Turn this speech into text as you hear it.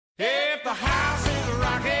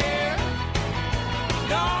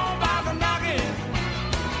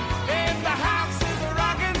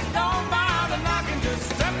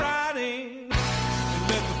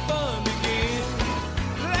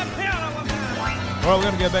All right, we're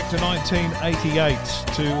going to go back to 1988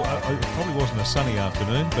 it probably wasn't a sunny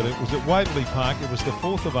afternoon, but it was at Waverley Park. It was the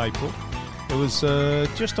 4th of April. It was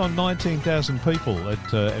just on 19,000 people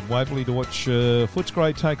at Waverley to watch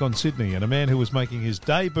Footscray take on Sydney. And a man who was making his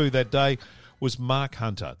debut that day was Mark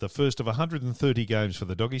Hunter, the first of 130 games for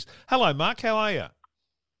the Doggies. Hello, Mark. How are you?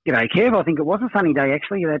 G'day, Kev. I think it was a sunny day,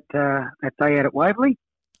 actually, that day out at Waverley.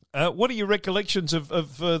 What are your recollections of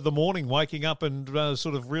the morning, waking up and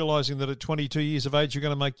sort of realising that at 22 years of age you're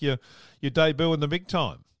going to make your debut in the big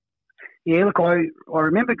time? Yeah, look, I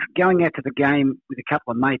remember going out to the game with a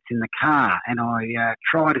couple of mates in the car, and I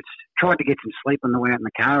tried to get some sleep on the way out in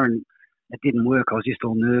the car, and it didn't work. I was just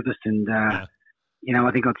all nervous, and I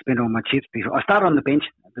think I'd spent all my chips before. I started on the bench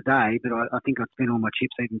the day, but I think I'd spent all my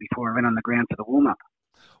chips even before I went on the ground for the warm up.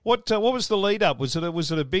 What was the lead up? Was it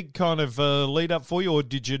a big kind of lead up for you, or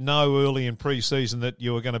did you know early in pre-season that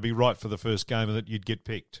you were going to be right for the first game and that you'd get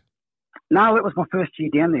picked? No, it was my first year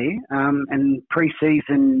down there, and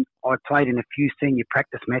pre-season I played in a few senior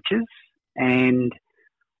practice matches, and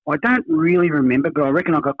I don't really remember, but I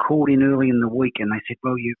reckon I got called in early in the week, and they said,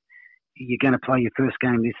 "Well, you're going to play your first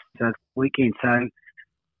game this weekend." So,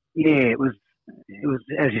 yeah, it was,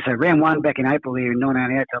 as you say, round one back in April there in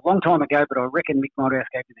 1988. It's a long time ago, but I reckon Mick Morehouse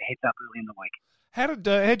gave me the heads up early in the week.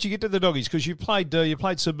 How'd you get to the Doggies? Because you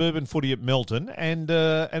played suburban footy at Melton, and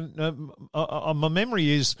my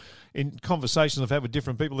memory is in conversations I've had with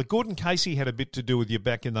different people that Gordon Casey had a bit to do with you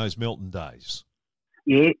back in those Melton days.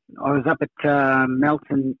 Yeah, I was up at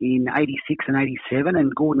Melton in 86 and 87,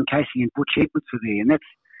 and Gordon Casey and Butch Edwards were there, and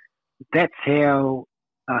that's how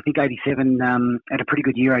I think 87 had a pretty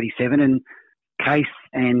good year, 87, and Case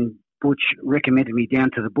and Butch recommended me down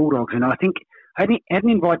to the Bulldogs, and I think I had an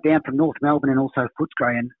invite down from North Melbourne and also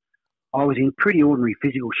Footscray, and I was in pretty ordinary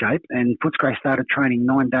physical shape, and Footscray started training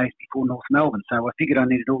 9 days before North Melbourne, so I figured I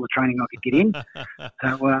needed all the training I could get in.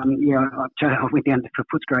 So, I went down for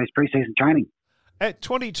Footscray's pre-season training. At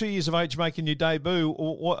 22 years of age making your debut,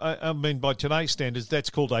 by today's standards, that's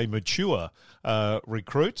called a mature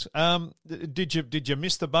recruit. Did you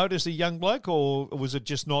miss the boat as a young bloke, or was it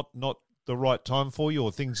just not the right time for you,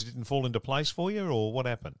 or things didn't fall into place for you, or what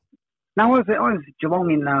happened? No, I was at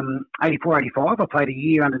Geelong in 84, 85. I played a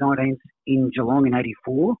year under 19s in Geelong in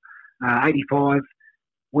 84. 85,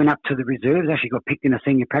 went up to the reserves, actually got picked in a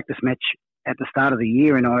senior practice match at the start of the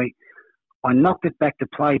year, and I knocked it back to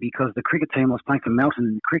play because the cricket team was playing for Melton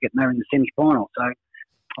in cricket, and they were in the semi-final. So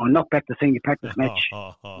I knocked back the senior practice match.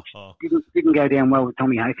 Didn't go down well with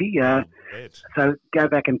Tommy Hafey. So go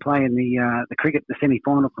back and play in the cricket, the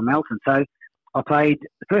semi-final for Melton. So I played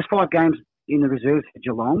the first 5 games in the reserves for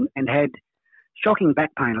Geelong and had shocking back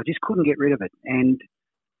pain. I just couldn't get rid of it. And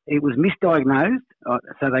it was misdiagnosed.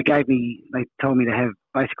 So they told me to have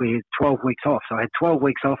basically 12 weeks off. So I had 12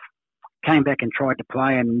 weeks off, came back and tried to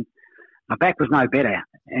play, and my back was no better.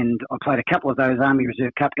 And I played a couple of those Army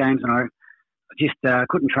Reserve Cup games, and I just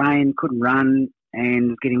couldn't train, couldn't run, and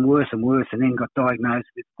was getting worse and worse, and then got diagnosed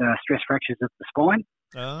with stress fractures of the spine.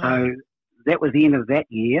 Oh. So that was the end of that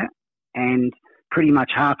year, and pretty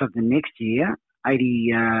much half of the next year,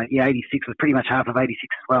 86 was pretty much half of 86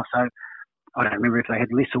 as well. So I don't remember if they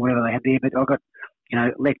had lists or whatever they had there, but I got,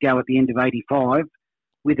 let go at the end of 85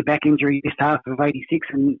 with a back injury this half of 86,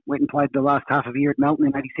 and went and played the last half of the year at Melton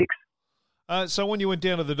in 86. So when you went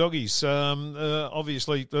down to the Doggies,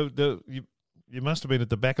 obviously you must have been at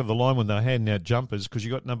the back of the line when they were handing out jumpers, because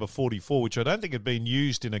you got number 44, which I don't think had been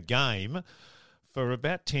used in a game for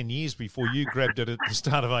about 10 years before you grabbed it at the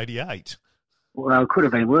start of 88. Well, it could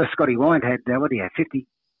have been worse. Scotty Wynd had, 52,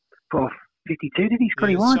 did he,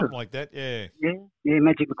 Scotty Wynd? Something like that, yeah. Yeah,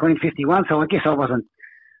 Magic McLean, 51, so I guess I wasn't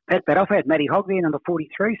that bad off. I had Matty Hogg there, number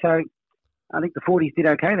 43, so I think the 40s did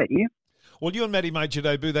okay that year. Well, you and Matty made your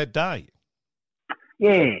debut that day.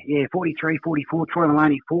 Yeah, 43, 44, Troy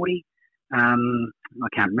Maloney, 40. I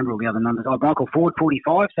can't remember all the other numbers. Michael Ford,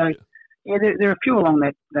 45, so... Yeah, there are a few along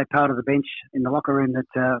that part of the bench in the locker room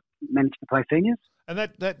that managed to play seniors. And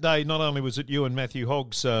that day, not only was it you and Matthew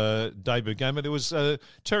Hogg's debut game, but it was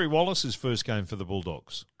Terry Wallace's first game for the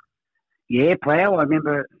Bulldogs. Yeah, Plough. I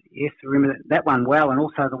remember that one well, and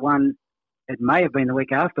also the one, it may have been the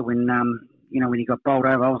week after when he got bowled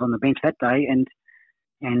over. I was on the bench that day, and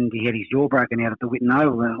he had his jaw broken out at the Whitten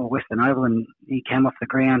Oval or Western Oval, and he came off the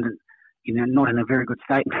ground, not in a very good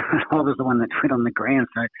state. I was the one that went on the ground,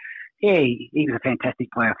 so... Yeah, he was a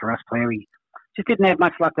fantastic player for us. He just didn't have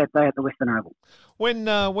much luck that day at the Western Oval.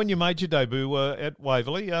 When you made your debut at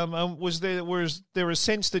Waverley, was there a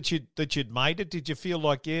sense that you'd made it? Did you feel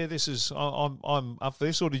like, I'm up for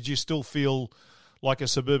this, or did you still feel like a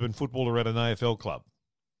suburban footballer at an AFL club?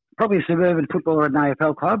 probably a suburban footballer at an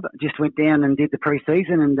AFL club. Just went down and did the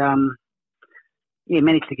pre-season and,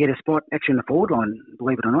 managed to get a spot actually in the forward line,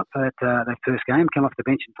 believe it or not, for that first game. Come off the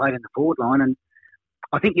bench and played in the forward line. And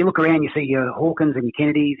I think you look around, you see your Hawkins and your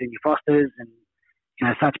Kennedys and your Fosters and,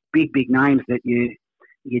 such big names that you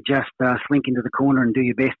just slink into the corner and do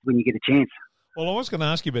your best when you get a chance. Well, I was going to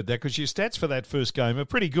ask you about that because your stats for that first game are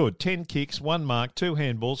pretty good. 10 kicks, 1 mark, 2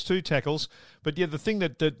 handballs, 2 tackles. But the thing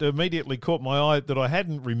that immediately caught my eye that I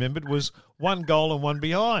hadn't remembered was 1 goal and 1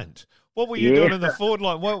 behind. What were you doing in the forward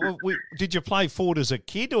line? Did you play forward as a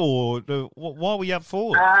kid or why were you up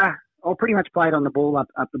forward? I pretty much played on the ball up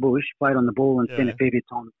the bush, played on the ball and spent a fair bit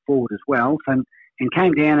of time forward as well. And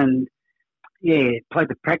came down and, played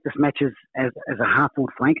the practice matches as a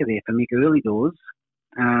half-forward flanker there for Mick early doors.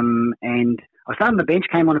 And I started on the bench,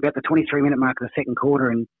 came on about the 23-minute mark of the second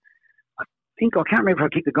quarter, and I can't remember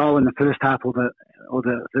if I kicked the goal in the first half or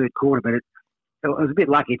the third quarter, but I was a bit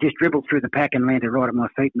lucky. It just dribbled through the pack and landed right at my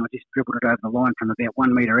feet, and I just dribbled it over the line from about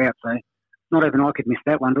 1 metre out. So not even I could miss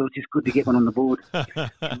that one, but it was just good to get one on the board in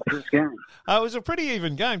the first game. It was a pretty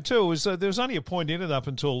even game too. It was, there was only a point in it up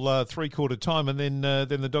until three-quarter time, and then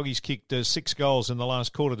the Doggies kicked 6 goals in the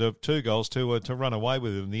last quarter to 2 goals to run away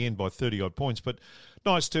with it in the end by 30-odd points. But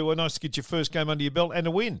nice to get your first game under your belt and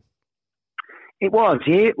a win. It was,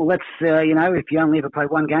 yeah. Well, that's, if you only ever play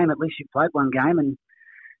one game, at least you've played one game, and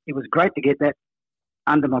it was great to get that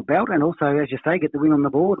under my belt and also, as you say, get the win on the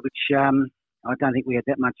board, which I don't think we had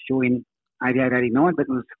that much joy in 88, 89, but it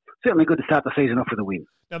was certainly good to start the season off with a win.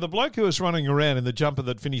 Now, the bloke who was running around in the jumper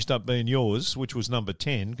that finished up being yours, which was number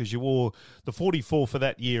 10, because you wore the 44 for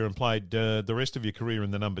that year and played the rest of your career in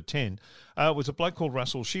the number 10, was a bloke called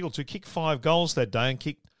Russell Shields, who kicked 5 goals that day and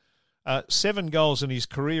kicked 7 goals in his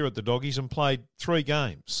career at the Doggies and played 3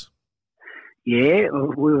 games. Yeah,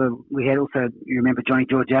 we had also, you remember Johnny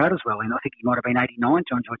Georgiades as well, and I think he might have been 89,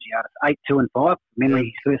 John Georgiades, 8, 2 and 5,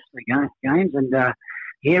 memory his first 3 games. And,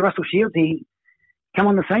 Russell Shields, he come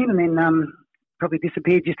on the scene and then probably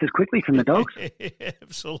disappeared just as quickly from the Dogs.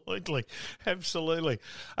 Absolutely.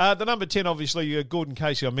 The number 10, obviously, Gordon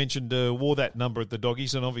Casey, I mentioned, wore that number at the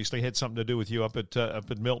Doggies and obviously had something to do with you up at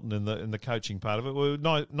Melton in the coaching part of it. Well,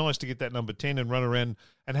 nice to get that number 10 and run around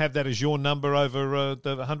and have that as your number over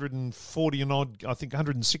the 140 and odd, I think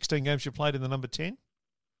 116 games you played in the number 10.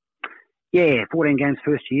 Yeah, 14 games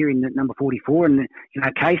first year in number 44. And,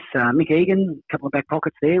 Case, Mick Egan, a couple of back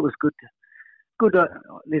pockets there. It was good.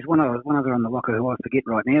 There's one other on the locker who I forget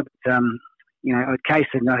right now. But, at Case,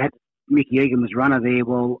 and I had Mickey Egan was runner there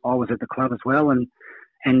while I was at the club as well. And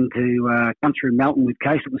to come through Melton with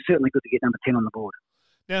Case, it was certainly good to get number 10 on the board.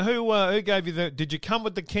 Now, who gave you did you come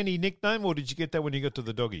with the Kenny nickname or did you get that when you got to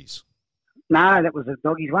the Doggies? No, that was the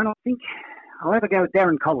Doggies one. I think I'll have a go with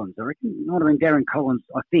Darren Collins. I reckon it might have been Darren Collins,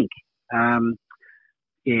 I think.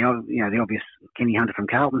 The obvious Kenny Hunter from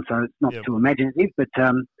Carlton, so it's not too imaginative, but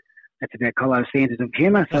that's about Colo's standards of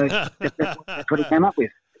humour, so that's what he came up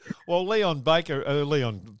with. Well, Leon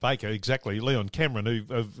Cameron, who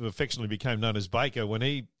affectionately became known as Baker when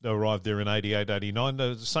he arrived there in 88,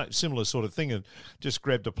 89, similar sort of thing, and just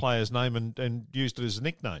grabbed a player's name and used it as a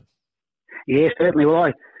nickname. Yeah, certainly.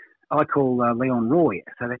 Well, I call Leon Roy,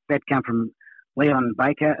 so that came from Leon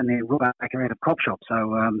Baker and then Roy Baker out of Cop Shop.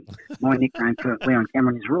 So my nickname for Leon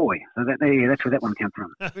Cameron is Roy. So that's where that one came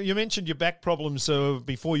from. You mentioned your back problems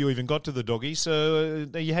before you even got to the Doggies. So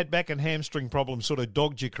you had back and hamstring problems sort of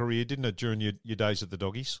dogged your career, didn't it, during your days at the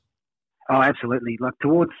Doggies? Oh, absolutely. Like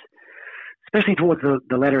especially towards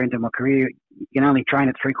the latter end of my career, you can only train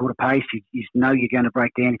at 3/4 pace. You know you're going to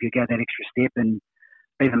break down if you go that extra step. And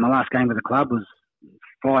even my last game with the club was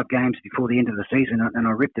 5 games before the end of the season, and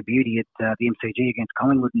I ripped the beauty at the MCG against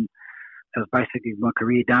Collingwood, and that was basically my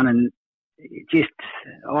career done. And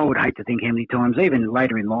I would hate to think how many times, even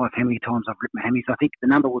later in life, how many times I've ripped my hammies. I think the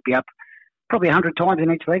number would be up probably 100 times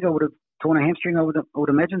in each leg. I would have torn a hamstring, I would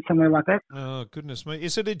imagine, somewhere like that. Oh, goodness me.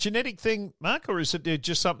 Is it a genetic thing, Mark, or is it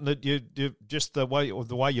just something that you just the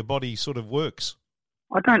way your body sort of works?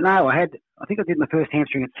 I don't know. I think I did my first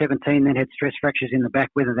hamstring at 17, then had stress fractures in the back.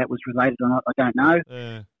 Whether that was related or not, I don't know.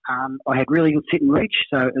 I had really good sit and reach,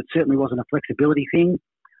 so it certainly wasn't a flexibility thing.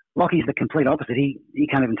 Lachie's the complete opposite. He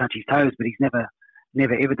can't even touch his toes, but he's never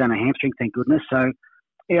ever done a hamstring, thank goodness. So,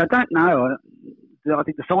 yeah, I don't know. I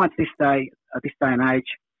think the science at this day and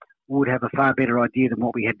age would have a far better idea than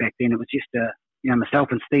what we had back then. It was just,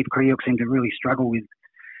 myself and Steve Kriok seemed to really struggle with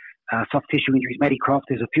soft tissue injuries. Matty Croft,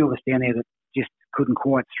 there's a few of us down there that just couldn't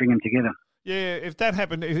quite string them together. Yeah, if that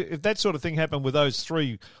happened, if that sort of thing happened with those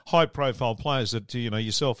 3 high-profile players that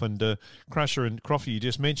yourself and Crusher and Crofty you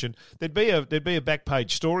just mentioned, there'd be a back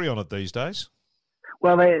page story on it these days.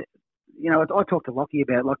 Well, I talked to Lachie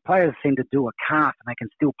about, like, players seem to do a calf and they can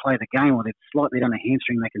still play the game, or they've slightly done a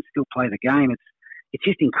hamstring, they can still play the game. It's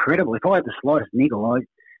just incredible. If I had the slightest niggle,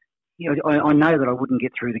 I know that I wouldn't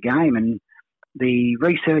get through the game. And the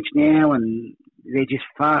research now, and they're just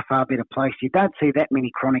far, far better placed. You don't see that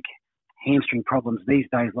many chronic hamstring problems these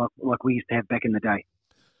days like we used to have back in the day.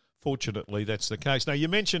 Fortunately, that's the case. Now, you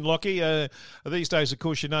mentioned Lachie. These days, of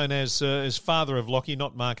course, you're known as father of Lachie,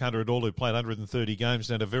 not Mark Hunter at all, who played 130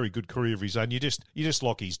 games and had a very good career of his own. You're just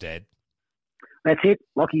Lachie's dad. That's it.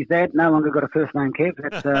 Lachie's dad. No longer got a first name, Kev.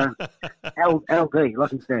 That's LD,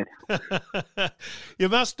 Lachie's dad. You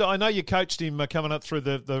must. I know you coached him coming up through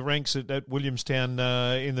the ranks at Williamstown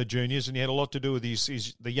in the juniors, and you had a lot to do with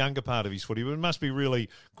the younger part of his footy. But it must be really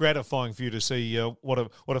gratifying for you to see what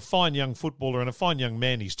a fine young footballer and a fine young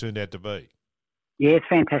man he's turned out to be. Yeah, it's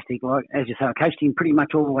fantastic. Like, as you say, I coached him pretty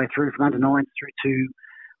much all the way through from under-9s through to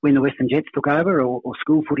when the Western Jets took over, or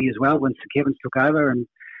school footy as well when St Kevin's took over, and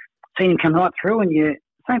seen him come right through. And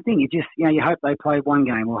same thing. You hope they play one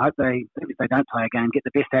game, or hope if they don't play a game, get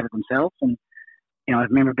the best out of themselves. And I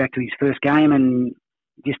remember back to his first game, and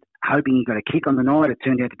just hoping he got a kick on the night. It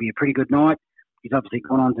turned out to be a pretty good night. He's obviously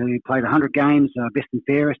gone on to play the 100 games, best and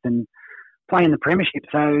fairest, and play in the Premiership.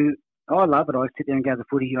 So I love it. I sit there and go to the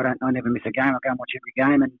footy. I never miss a game. I go and watch every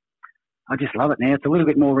game, and I just love it now. It's a little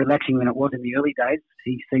bit more relaxing than it was in the early days.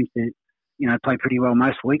 He seems to, play pretty well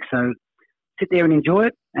most weeks. So sit there and enjoy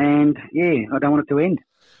it, and I don't want it to end.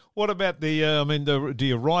 What about do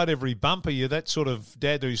you ride every bump? Are you that sort of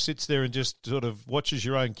dad who sits there and just sort of watches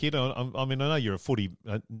your own kid? I know you're a footy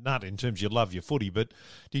nut in terms you love your footy, but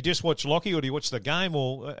do you just watch Lachie, or do you watch the game,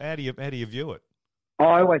 or how do you view it?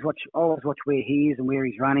 I always watch where he is and where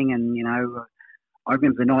he's running, and I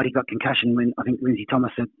remember the night he got concussion when I think Lindsay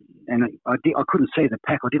Thomas said, and I couldn't see the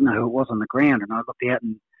pack. I didn't know who it was on the ground, and I looked out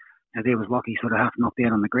and there was Lachie sort of half knocked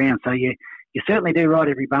out on the ground. So you certainly do ride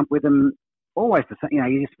every bump with them. Always the same.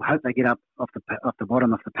 You just hope they get up off the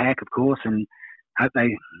bottom of the pack, of course, and hope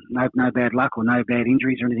they no bad luck or no bad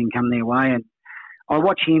injuries or anything come their way. And I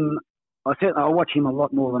watch him. I watch him a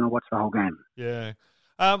lot more than I watch the whole game. Yeah.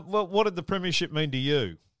 Well, what did the Premiership mean to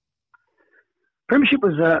you? Premiership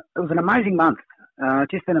was an amazing month.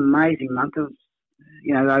 Just an amazing month. It was,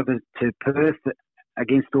 over to Perth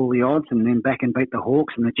against all the odds, and then back and beat the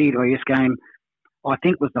Hawks. And the GWS game, I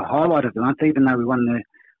think, was the highlight of the month. Even though we won the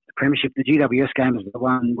Premiership, the GWS game was the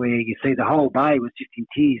one where you see the whole bay was just in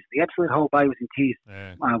tears. The absolute whole bay was in tears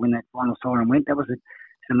when that final siren went. That was an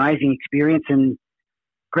amazing experience. And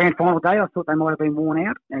grand final day, I thought they might have been worn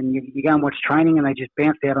out. And you go and watch training, and they just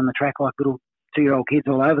bounced out on the track like little 2-year-old kids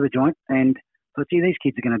all over the joint. And I thought, gee, these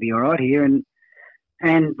kids are going to be all right here. And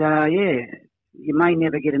you may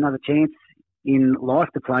never get another chance in life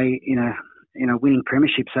to play in a winning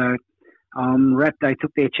Premiership. So I'm wrapped they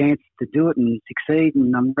took their chance to do it and succeed,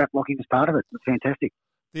 and I'm wrapped Lachie was part of it. It was fantastic.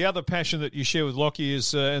 The other passion that you share with Lachie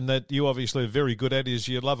is, and that you obviously are very good at, is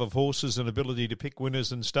your love of horses and ability to pick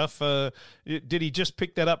winners and stuff. Did he just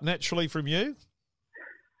pick that up naturally from you?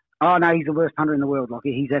 Oh, no, he's the worst punter in the world,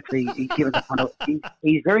 Lachie. He's given the punt.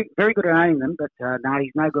 He's very, very good at owning them, but no,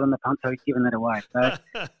 he's no good on the punt, so he's given that away. So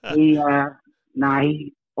he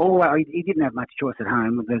didn't have much choice at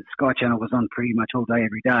home. The Sky Channel was on pretty much all day,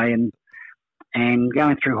 every day, and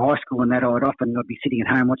going through high school and that, I'd be sitting at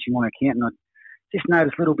home watching my account, and I'd just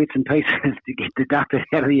notice little bits and pieces to get deducted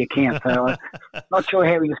out of the account. So I'm not sure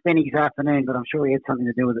how he was spending his afternoon, but I'm sure he had something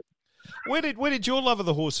to do with it. Where did your love of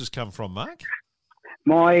the horses come from, Mark?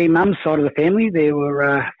 My mum's side of the family, there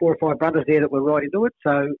were 4 or 5 brothers there that were right into it.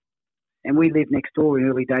 So, and we lived next door in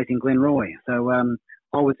early days in Glenroy. So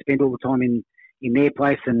I would spend all the time in their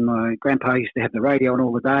place, and my grandpa used to have the radio on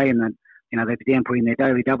all the day, and then they'd be down putting their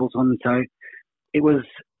daily doubles on. So it was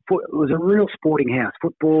a real sporting house: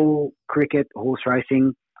 football, cricket, horse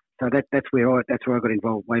racing. So that's where I got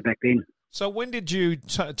involved way back then. So when did you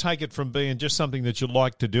take it from being just something that you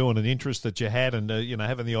liked to do and an interest that you had, and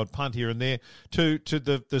having the odd punt here and there, to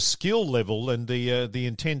the skill level and the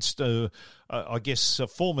intense,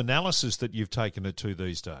 form analysis that you've taken it to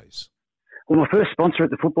these days? Well, my first sponsor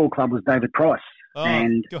at the football club was David Price. Oh,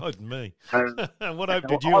 and God me. So, what hope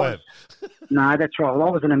did you have? No, that's right. Well,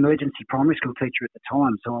 I was an emergency primary school teacher at the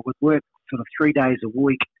time, so I would work sort of 3 days a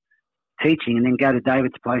week teaching, and then go to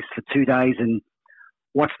David's place for 2 days and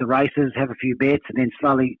watch the races, have a few bets, and then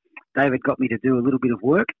slowly David got me to do a little bit of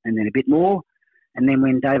work and then a bit more. And then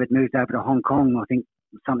when David moved over to Hong Kong, I think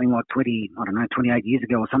something like 28 years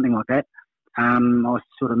ago or something like that, I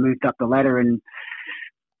sort of moved up the ladder and,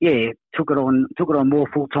 took it on more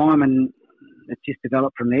full time, and it just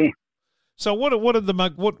developed from there. So what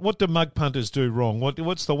do mug punters do wrong?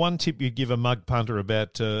 What's the one tip you'd give a mug punter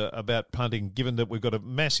about punting? Given that we've got a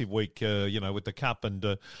massive week, with the cup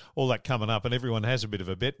and all that coming up, and everyone has a bit of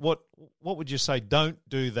a bet. What would you say? Don't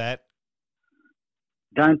do that.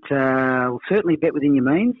 Don't certainly bet within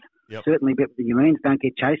your means. Yep. Certainly bet within your means. Don't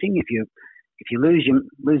get chasing. If you lose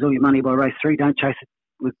all your money by race 3, don't chase it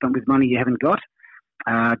with money you haven't got.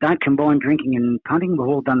 Don't combine drinking and punting. We've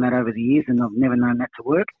all done that over the years, and I've never known that to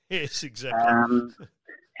work. Yes, exactly.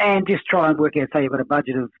 And just try and work out, say you've got a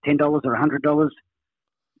budget of $10 or $100.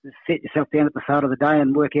 Set yourself down at the start of the day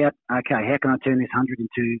and work out, okay, how can I turn this 100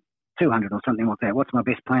 into 200 or something like that? What's my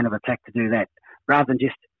best plan of attack to do that? Rather than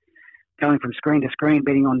just going from screen to screen,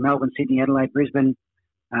 betting on Melbourne, Sydney, Adelaide, Brisbane,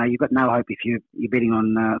 you've got no hope if you're betting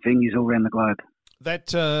on venues all around the globe.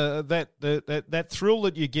 That thrill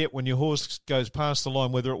that you get when your horse goes past the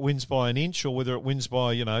line, whether it wins by an inch or whether it wins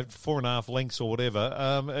by 4.5 lengths or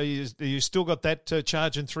whatever, you still got that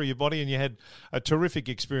charging through your body, and you had a terrific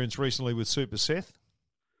experience recently with Super Seth.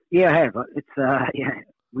 Yeah, I have. It's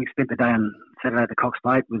we spent the day on Saturday at the Cox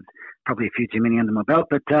Plate with probably a few too many under my belt,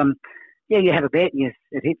 but you have a bet, and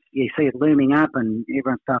it hits, you see it looming up, and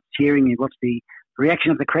everyone starts cheering. You watch the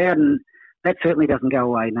reaction of the crowd, and that certainly doesn't go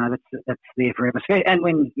away. No, that's there forever. And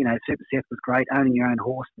when, Super Seth was great, owning your own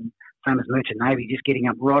horse, and same as Merchant Navy, just getting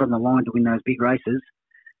up right on the line to win those big races,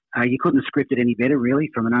 you couldn't script it any better, really,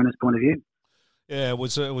 from an owner's point of view. Yeah, it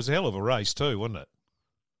was a hell of a race too, wasn't it?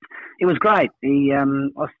 It was great. I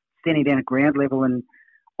was standing down at ground level, and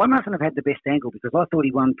I mustn't have had the best angle because I thought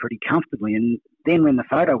he won pretty comfortably. And then when the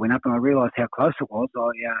photo went up and I realised how close it was,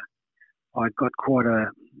 I got quite a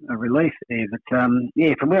relief there. But from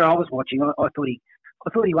where I was watching, I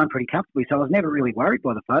thought he won pretty comfortably. So I was never really worried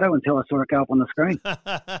by the photo until I saw it go up on the screen.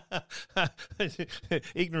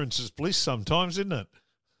 Ignorance is bliss sometimes, isn't it?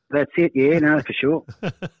 That's it. Yeah, no, for sure.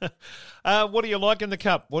 What do you like in the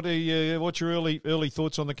Cup? What's your early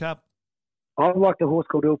thoughts on the Cup? I've liked a horse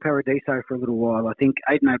called El Paradiso for a little while. I think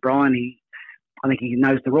Aidan O'Brien, I think he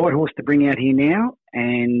knows the right horse to bring out here now,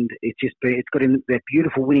 and it's got in that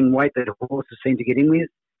beautiful winning weight that horses seem to get in with.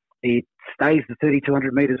 It stays the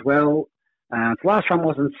 3,200 metres well. The last run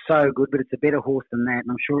wasn't so good, but it's a better horse than that,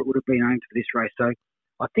 and I'm sure it would have been aimed for this race. So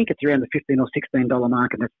I think it's around the $15 or $16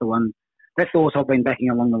 mark, and that's the one. That's the horse I've been backing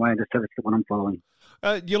along the way, so that's the one I'm following.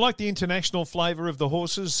 You like the international flavour of the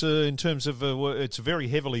horses in terms of it's very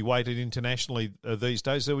heavily weighted internationally these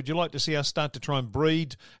days. So would you like to see us start to try and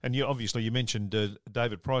breed? And you mentioned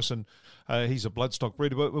David Price, and he's a bloodstock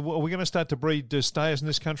breeder. But are we going to start to breed stayers in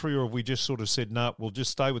this country, or have we just sort of said, no, we'll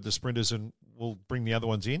just stay with the sprinters and we'll bring the other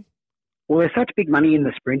ones in? Well, there's such big money in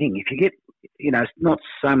the sprinting. If you get, not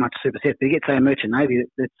so much Super Set, but you get, say, a Merchant Navy,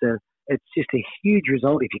 it's just a huge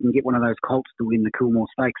result if you can get one of those colts to win the Coolmore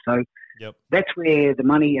Stakes. So that's where the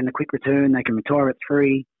money and the quick return, they can retire at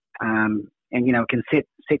 3, and, it can set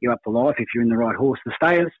you up for life if you're in the right horse. The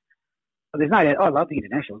stayers, there's no doubt, I love the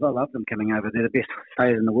internationals. I love them coming over. They're the best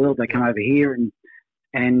stayers in the world. They come over here,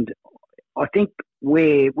 and I think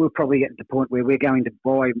we're probably at the point where we're going to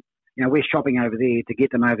buy, we're shopping over there to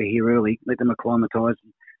get them over here early, let them acclimatise.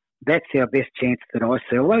 That's our best chance that I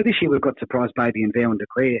see. Although this year we've got Surprise Baby and Vow and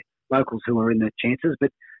Declare, locals who are in the chances,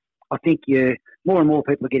 but I think more and more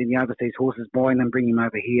people are getting the overseas horses, buying them, bringing them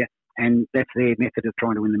over here, and that's their method of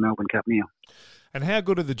trying to win the Melbourne Cup now. And how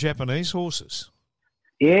good are the Japanese horses?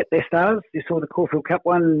 Yeah, they're stars. You saw the Caulfield Cup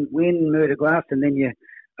one win, Murder Glass, and then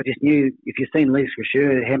I just knew if you've seen Leaves for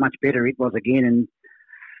Sure how much better it was again, and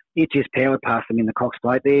it just powered past them in the Cox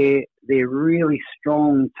Plate. They're really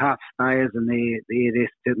strong, tough stayers, and they're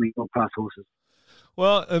certainly world-class horses.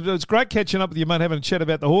 Well, it was great catching up with you, mate, having a chat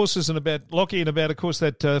about the horses and about Lachie and about, of course,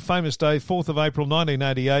 that famous day, 4th of April,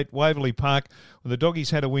 1988, Waverley Park, when the Doggies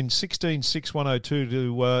had a win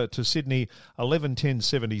 16-6-102 to Sydney,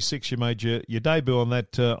 11-10-76. You made your debut on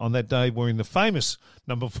that day wearing the famous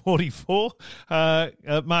number 44.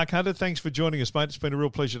 Mark Hunter, thanks for joining us, mate. It's been a real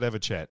pleasure to have a chat.